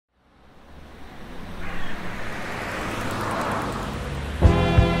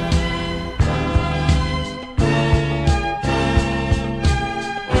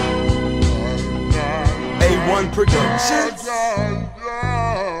A1ne Productions.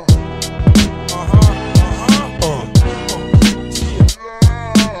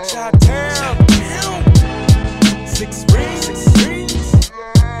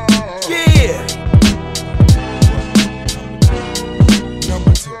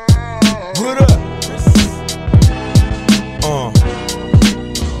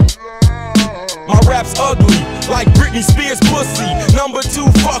 Ugly, like Britney Spears pussy. Number 2,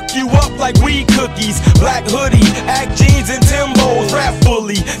 fuck you up like weed cookies. Black hoodie, act jeans and Timbos. Rap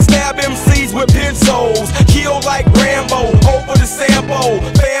bully, stab MCs with pencils. Kill like Rambo, over the Sambo.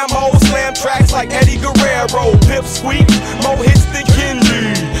 Fam ho, slam tracks like Eddie Guerrero. Pip squeak, more hits than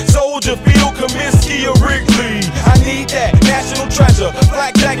Kenji. Soldier Field, Comiskey or Wrigley. I need that national treasure.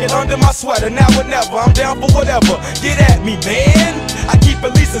 Black jacket under my sweater, now or never. I'm down for whatever. Get at me, man. I keep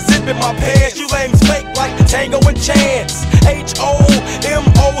at least a zip in my pants. You lames fake like Tango and Chance.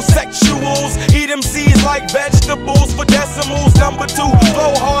 H-O-M-O sexuals. Eat them seeds like vegetables for decimals. Number 2,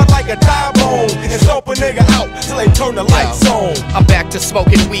 flow hard like a thigh bone. And stomp a nigga out till they turn the lights on. I'm back to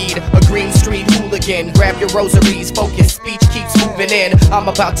smoking weed, a Green Street hooligan. Grab your rosaries, focus, speech keeps moving in. I'm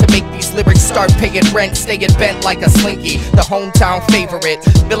about to make these lyrics start paying rent. Staying bent like a slinky, the hometown favorite.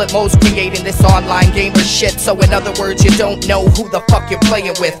 Phillip creating this online gamer shit. So in other words, you don't know who the fuck you're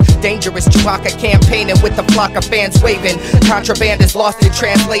playing with. Dangerous Chewbacca campaigning with a flock of fans waving. Contraband is lost in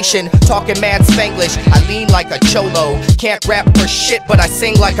translation, talking mad Spanglish. I lean like a cholo, can't rap for shit, but I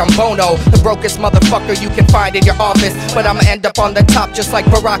sing like I'm Bono. The brokest motherfucker you can find in your office, but I'ma end up on the top just like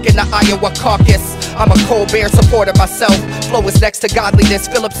Barack in the Iowa caucus. I'm a Colbert supporter myself. Flow is next to godliness,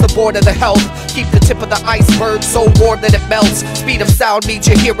 Phillip's the board of the health. Keep the tip of the iceberg so warm that it melts. Speed of sound means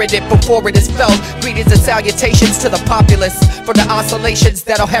you're hearing it before it is felt. Greetings and salutations to the populace, for the oscillations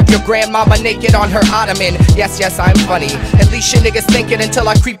that'll have your grandmama naked on her ottoman. Yes, yes, I'm funny. At least you niggas thinking until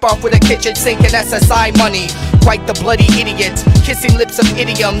I creep off with a kitchen sink and SSI money. Quite the bloody idiot, kissing lips of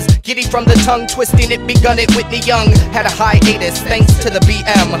idioms. Giddy from the tongue twisting, it begun at Whitney Young. Had a hiatus thanks to the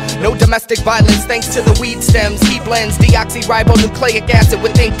BM. No domestic violence thanks to the weed stems. He blends deoxyribonucleic acid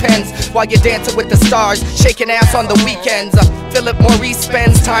with ink pens while you're dancing with the stars, shaking ass on the weekends. Phillip Maurice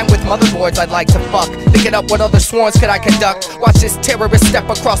spends time with motherboards I'd like to fuck. Thinking up what other swarms could I conduct. Watch this terrorist step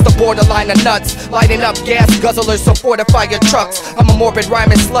across the borderline of nuts. Lighting up gas guzzlers so fortify your trucks. I'm a morbid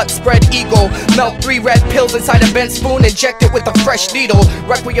rhyming slut, spread eagle. Melt 3 red pills inside a bent spoon, inject it with a fresh needle.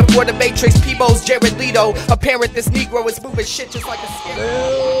 Requiem for the Matrix, Peebo's Jared Leto. Apparent this Negro is moving shit just like a skin.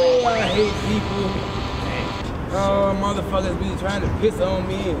 Oh, I hate people. Oh, motherfuckers be trying to piss on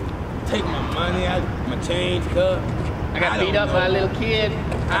me and take my money, my change cup. I got beat up by a little kid.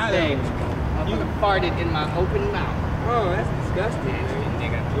 You farted in my open mouth. Oh, that's disgusting.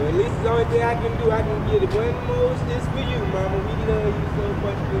 Well, at least the only thing I can do, I can get it one more this for you, mama. We love you so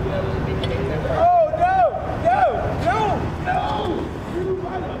much, we love you.